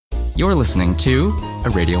You're listening to a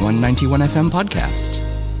Radio 191 FM podcast.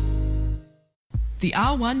 The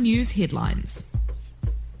R1 News headlines.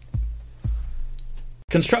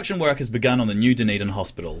 Construction work has begun on the new Dunedin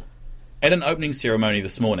Hospital. At an opening ceremony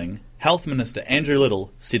this morning, Health Minister Andrew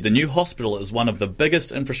Little said the new hospital is one of the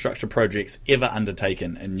biggest infrastructure projects ever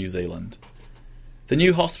undertaken in New Zealand. The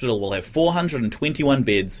new hospital will have 421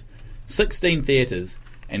 beds, 16 theatres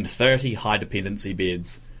and 30 high-dependency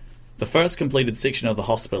beds. The first completed section of the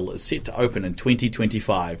hospital is set to open in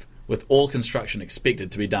 2025, with all construction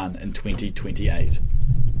expected to be done in 2028.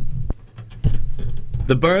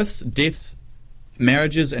 The Births, Deaths,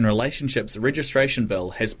 Marriages and Relationships Registration Bill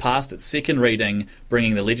has passed its second reading,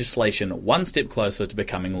 bringing the legislation one step closer to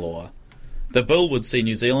becoming law. The bill would see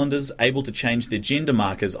New Zealanders able to change their gender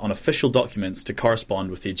markers on official documents to correspond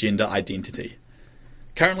with their gender identity.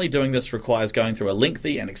 Currently doing this requires going through a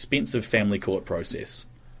lengthy and expensive family court process.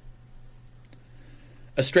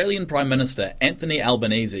 Australian Prime Minister Anthony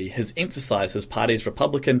Albanese has emphasised his party's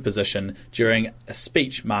Republican position during a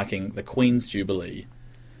speech marking the Queen's Jubilee.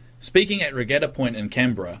 Speaking at Regatta Point in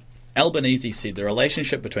Canberra, Albanese said the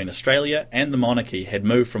relationship between Australia and the monarchy had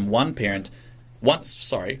moved from one of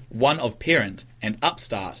parent and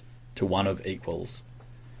upstart to one of equals.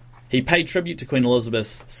 He paid tribute to Queen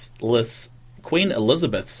Elizabeth's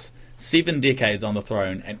 7 decades on the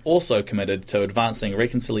throne and also committed to advancing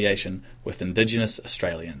reconciliation with Indigenous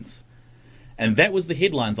Australians. And that was the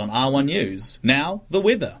headlines on R1 News. Now, the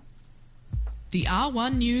weather. The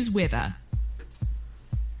R1 News weather.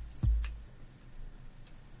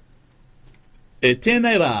 E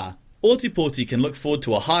tēnei rā, Ōtepoti can look forward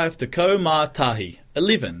to a high of te kau mā tahi,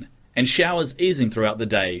 11, and showers easing throughout the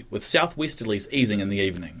day, with southwesterlies easing in the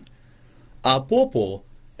evening. Pōpō,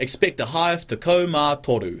 expect a high of te kau mā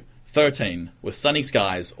toru, 13, with sunny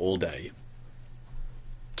skies all day.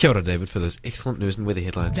 Kia ora, David, for those excellent news and weather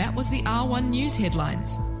headlines. That was the R1 News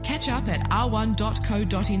headlines. Catch up at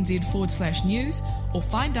r1.co.nz/news or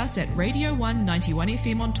find us at Radio 191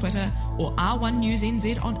 FM on Twitter or R1 News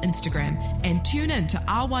NZ on Instagram, and tune in to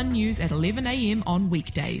R1 News at 11 a.m. on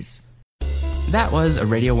weekdays. That was a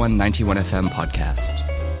Radio 191 FM podcast.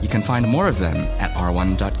 You can find more of them at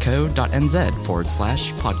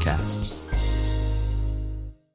r1.co.nz/podcast.